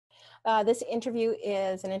This interview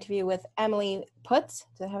is an interview with Emily Putz.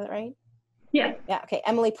 Did I have it right? Yeah. Yeah, okay,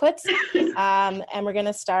 Emily Putz. And we're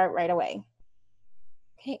gonna start right away.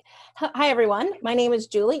 Okay. Hi, everyone. My name is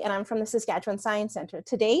Julie, and I'm from the Saskatchewan Science Centre.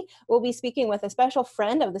 Today, we'll be speaking with a special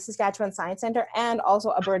friend of the Saskatchewan Science Centre and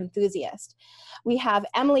also a bird enthusiast. We have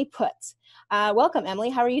Emily Putz. Welcome,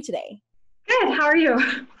 Emily. How are you today? Good. How are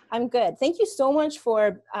you? I'm good. Thank you so much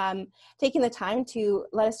for taking the time to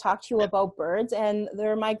let us talk to you about birds and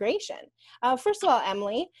their migration. First of all,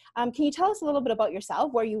 Emily, can you tell us a little bit about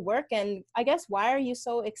yourself, where you work, and I guess why are you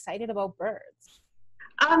so excited about birds?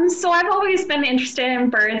 So I've always been interested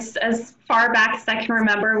in birds as far back as I can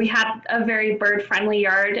remember. We had a very bird-friendly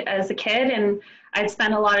yard as a kid, and I'd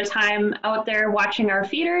spend a lot of time out there watching our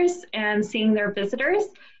feeders and seeing their visitors.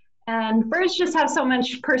 And birds just have so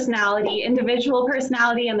much personality, individual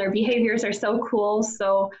personality, and their behaviors are so cool.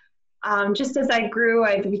 So just as I grew,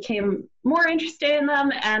 I became more interested in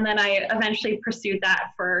them, and then I eventually pursued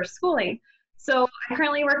that for schooling. So I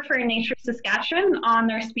currently work for Nature Saskatchewan on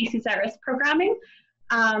their species at risk programming,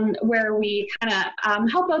 where we kind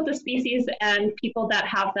of help out the species and people that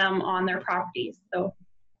have them on their properties. So,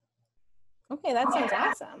 okay, that sounds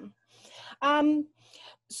awesome.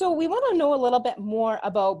 So we want to know a little bit more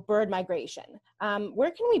about bird migration.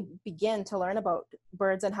 Where can we begin to learn about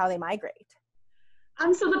birds and how they migrate?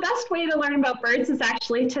 so the best way to learn about birds is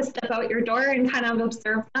actually to step out your door and kind of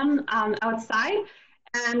observe them outside.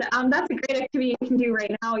 And that's a great activity you can do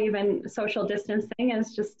right now, even social distancing,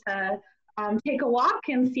 is just to take a walk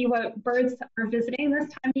and see what birds are visiting this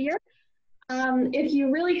time of year. If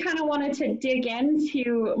you really kind of wanted to dig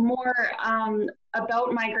into more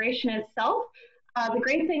about migration itself, the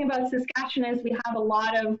great thing about Saskatchewan is we have a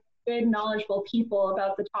lot of good, knowledgeable people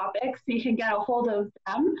about the topic, so you can get a hold of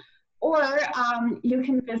them. Or you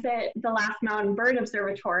can visit the Last Mountain Bird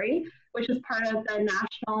Observatory, which is part of the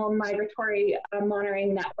National Migratory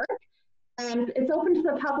Monitoring Network. And it's open to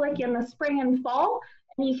the public in the spring and fall,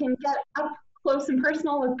 and you can get up close and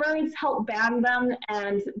personal with birds, help band them,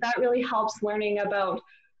 and that really helps learning about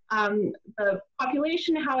the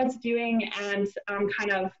population, how it's doing, and kind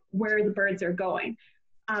of where the birds are going.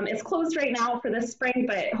 It's closed right now for this spring,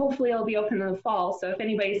 but hopefully it'll be open in the fall. So if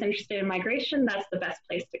anybody's interested in migration, that's the best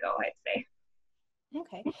place to go, I'd say.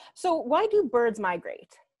 Okay, so why do birds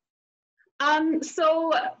migrate?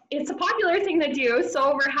 So it's a popular thing to do. So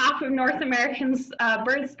over half of North American's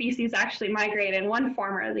bird species actually migrate in one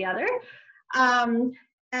form or the other.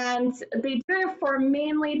 And they do it for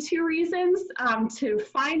mainly two reasons, to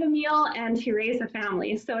find a meal and to raise a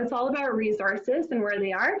family. So it's all about resources and where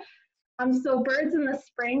they are. So birds in the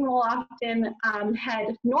spring will often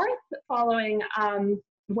head north, following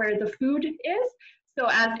where the food is. So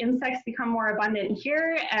as insects become more abundant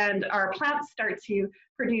here and our plants start to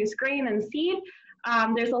produce grain and seed,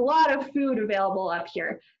 there's a lot of food available up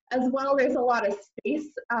here. As well, there's a lot of space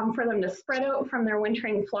for them to spread out from their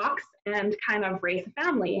wintering flocks and kind of raise a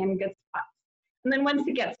family in good spots. And then once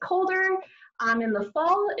it gets colder, in the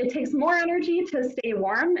fall, it takes more energy to stay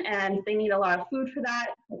warm, and they need a lot of food for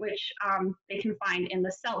that, which they can find in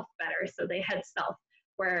the south better. So they head south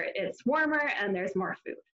where it's warmer and there's more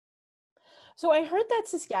food. So I heard that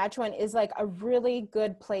Saskatchewan is like a really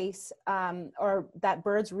good place, or that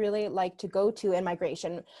birds really like to go to in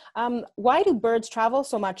migration. Why do birds travel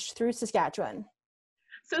so much through Saskatchewan?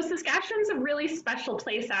 So Saskatchewan's a really special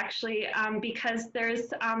place, actually, because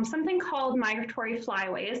there's something called migratory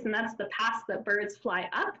flyways, and that's the paths that birds fly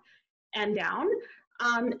up and down.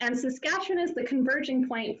 And Saskatchewan is the converging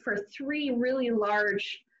point for three really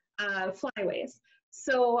large flyways.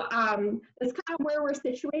 So it's kind of where we're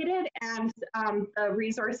situated and the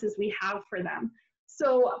resources we have for them.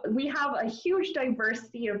 So we have a huge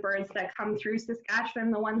diversity of birds that come through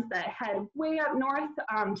Saskatchewan, the ones that head way up north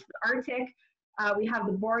to the Arctic. We have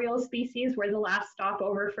the boreal species, we're the last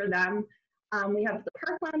stopover for them. We have the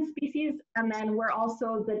parkland species, and then we're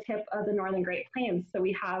also the tip of the Northern Great Plains. So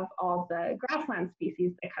we have all the grassland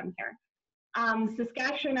species that come here.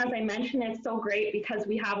 Saskatchewan, as I mentioned, is so great because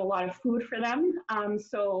we have a lot of food for them.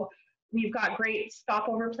 So we've got great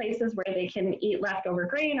stopover places where they can eat leftover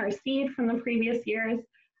grain or seed from the previous years.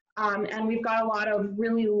 And we've got a lot of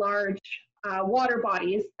really large water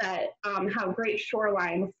bodies that have great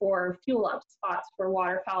shoreline for fuel up spots for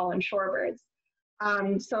waterfowl and shorebirds.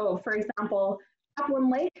 So for example, Chaplin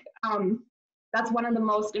Lake, that's one of the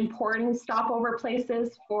most important stopover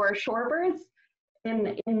places for shorebirds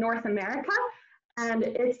in North America. And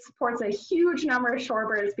it supports a huge number of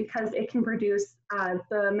shorebirds because it can produce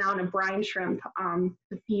the amount of brine shrimp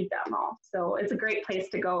to feed them all. So it's a great place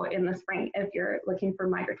to go in the spring if you're looking for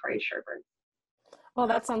migratory shorebirds. Oh,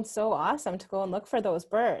 that sounds so awesome to go and look for those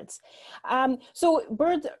birds. So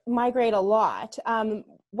birds migrate a lot.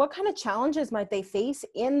 What kind of challenges might they face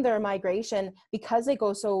in their migration because they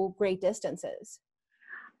go so great distances?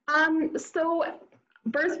 So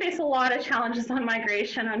birds face a lot of challenges on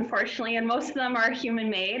migration, unfortunately, and most of them are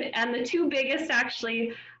human-made. And the two biggest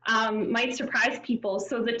actually might surprise people.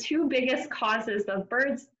 So the two biggest causes of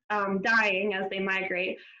birds dying as they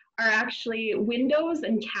migrate are actually windows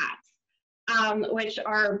and cats, which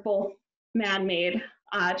are both man-made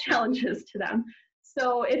challenges to them.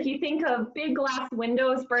 So if you think of big glass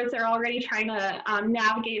windows, birds are already trying to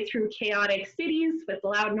navigate through chaotic cities with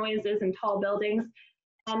loud noises and tall buildings,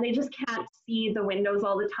 and they just can't see the windows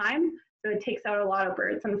all the time. So it takes out a lot of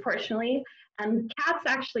birds, unfortunately. And cats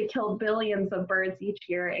actually kill billions of birds each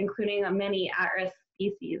year, including many at-risk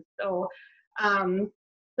species. So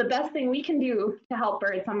the best thing we can do to help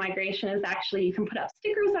birds on migration is actually you can put up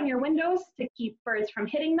stickers on your windows to keep birds from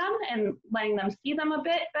hitting them and letting them see them a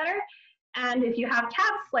bit better. And if you have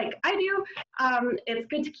cats like I do, it's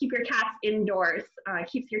good to keep your cats indoors.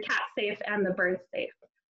 Keeps your cats safe and the birds safe.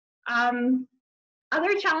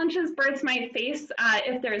 Other challenges birds might face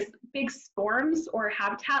if there's big storms or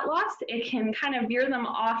habitat loss, it can kind of veer them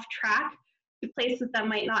off track to places that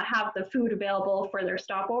might not have the food available for their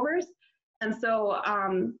stopovers. And so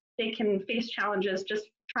they can face challenges just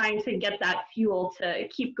trying to get that fuel to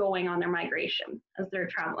keep going on their migration as they're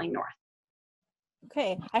traveling north.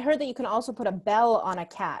 Okay, I heard that you can also put a bell on a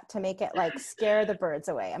cat to make it like scare the birds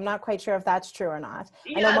away. I'm not quite sure if that's true or not.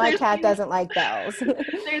 Yeah, I know my cat doesn't like bells.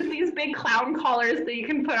 There's these big clown collars that you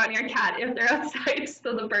can put on your cat if they're outside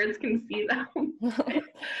so the birds can see them.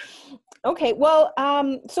 Okay, well,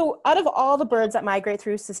 so out of all the birds that migrate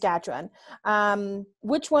through Saskatchewan,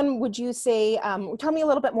 which one would you say, tell me a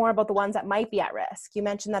little bit more about the ones that might be at risk. You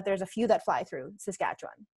mentioned that there's a few that fly through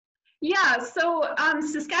Saskatchewan. Yeah, so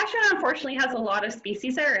Saskatchewan unfortunately has a lot of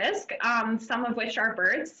species at risk, some of which are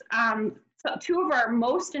birds. So two of our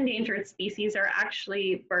most endangered species are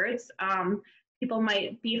actually birds. People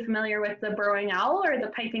might be familiar with the burrowing owl or the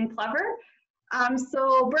piping plover.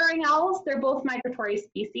 So burrowing owls, they're both migratory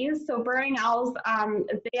species. So burrowing owls,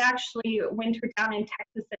 they actually winter down in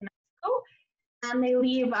Texas and Mexico, and they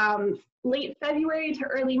leave late February to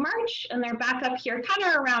early March, and they're back up here kind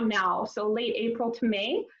of around now, so late April to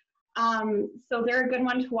May. So they're a good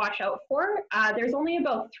one to watch out for. There's only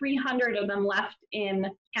about 300 of them left in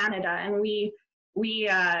Canada, and we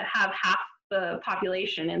have half the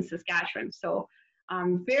population in Saskatchewan. So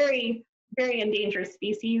very, very endangered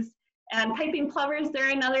species. And piping plovers, they're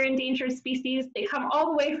another endangered species. They come all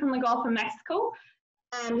the way from the Gulf of Mexico,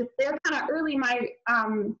 and they're kind of early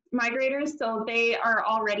migrators, so they are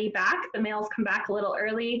already back. The males come back a little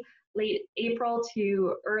early, late April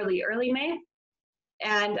to early May.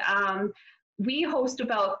 And we host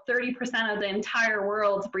about 30% of the entire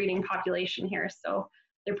world's breeding population here, so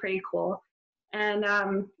they're pretty cool. And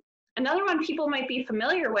another one people might be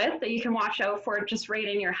familiar with that you can watch out for just right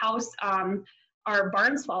in your house are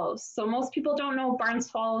barn swallows. So most people don't know barn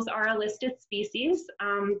swallows are a listed species.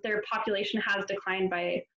 Their population has declined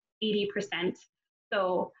by 80%.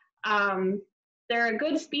 So they're a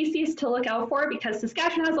good species to look out for because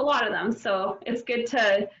Saskatchewan has a lot of them. So it's good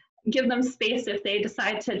to give them space if they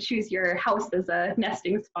decide to choose your house as a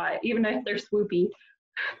nesting spot, even if they're swoopy.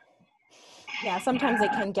 Yeah, sometimes they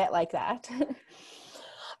can get like that.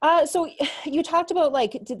 So you talked about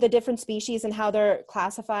like the different species and how they're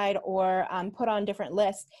classified or put on different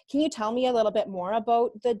lists. Can you tell me a little bit more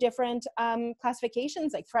about the different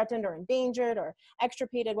classifications, like threatened or endangered or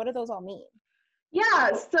extirpated? What do those all mean?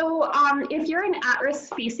 Yeah, so if you're an at-risk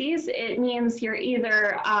species, it means you're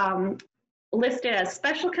either listed as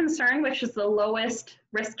special concern, which is the lowest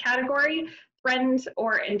risk category, threatened,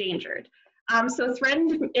 or endangered. So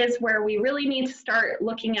threatened is where we really need to start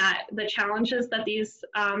looking at the challenges that these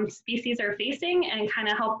species are facing and kind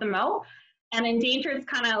of help them out. And endangered is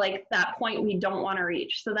kind of like that point we don't want to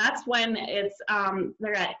reach. So that's when it's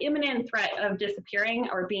they're at imminent threat of disappearing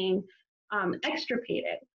or being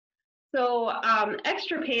extirpated. So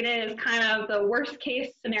extirpated is kind of the worst case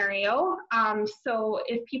scenario. So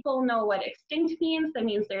if people know what extinct means, that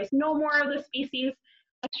means there's no more of the species.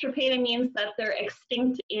 Extirpated means that they're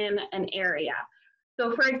extinct in an area.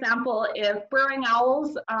 So for example, if burrowing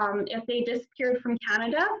owls, if they disappeared from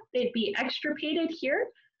Canada, they'd be extirpated here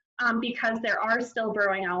because there are still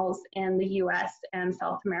burrowing owls in the US and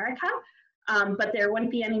South America, but there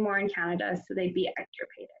wouldn't be any more in Canada, so they'd be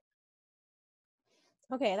extirpated.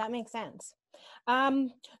 Okay, that makes sense.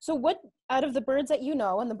 So what, out of the birds that you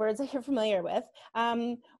know and the birds that you're familiar with,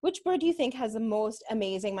 which bird do you think has the most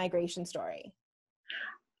amazing migration story?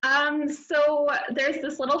 So there's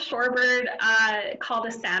this little shorebird called a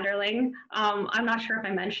sanderling. I'm not sure if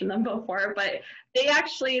I mentioned them before, but they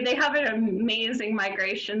have an amazing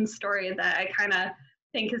migration story that I kind of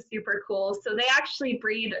think is super cool. So they actually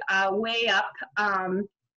breed way up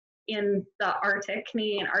in the Arctic,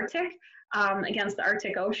 Canadian Arctic, against the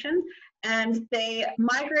Arctic Ocean. And they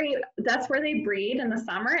migrate, that's where they breed in the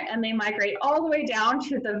summer, and they migrate all the way down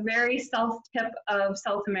to the very south tip of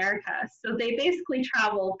South America. So they basically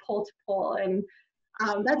travel pole to pole, and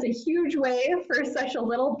that's a huge way for such a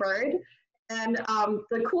little bird. And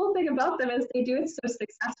the cool thing about them is they do it so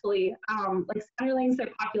successfully. Like Sanderlings, their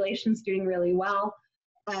population's doing really well.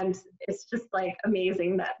 And it's just like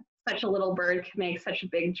amazing that such a little bird can make such a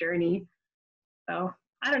big journey. So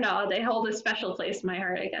I don't know, they hold a special place in my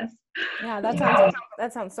heart, I guess. Yeah,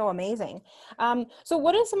 that sounds so amazing. So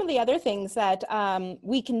what are some of the other things that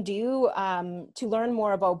we can do to learn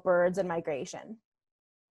more about birds and migration?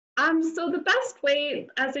 So the best way,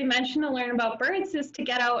 as I mentioned, to learn about birds is to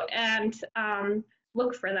get out and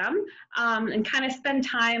look for them, and kind of spend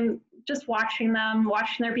time just watching them,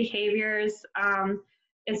 watching their behaviors.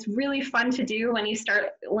 It's really fun to do when you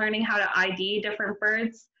start learning how to ID different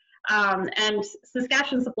birds. And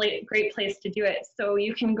Saskatchewan's a great place to do it. So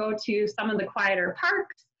you can go to some of the quieter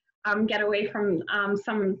parks, get away from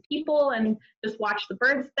some people and just watch the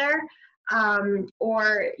birds there.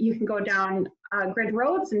 Or you can go down grid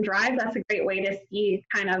roads and drive. That's a great way to see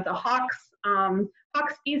kind of the hawk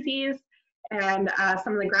species and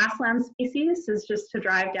some of the grassland species, is just to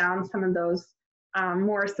drive down some of those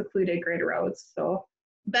more secluded grid roads. So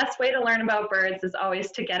best way to learn about birds is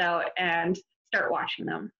always to get out and start watching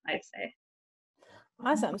them, I'd say.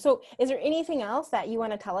 Awesome. So is there anything else that you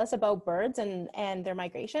want to tell us about birds and their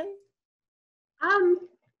migration? I'm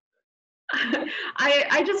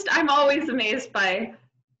always amazed by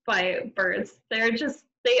birds.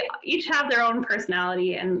 They each have their own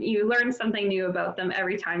personality, and you learn something new about them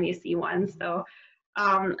every time you see one. So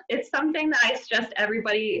it's something that I suggest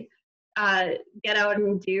everybody get out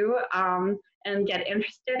and do, and get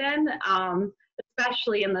interested in,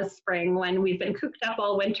 especially in the spring when we've been cooped up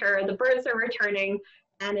all winter. The birds are returning,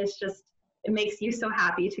 and it makes you so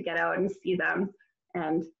happy to get out and see them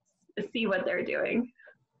and see what they're doing.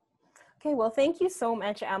 Okay, well, thank you so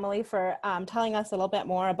much, Emily, for telling us a little bit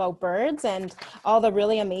more about birds and all the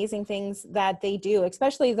really amazing things that they do,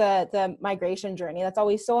 especially the migration journey. That's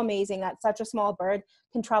always so amazing that such a small bird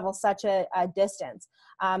can travel such a distance.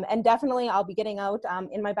 And definitely I'll be getting out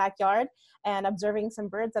in my backyard and observing some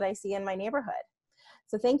birds that I see in my neighborhood.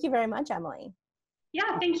 So thank you very much, Emily.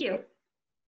 Yeah, thank you.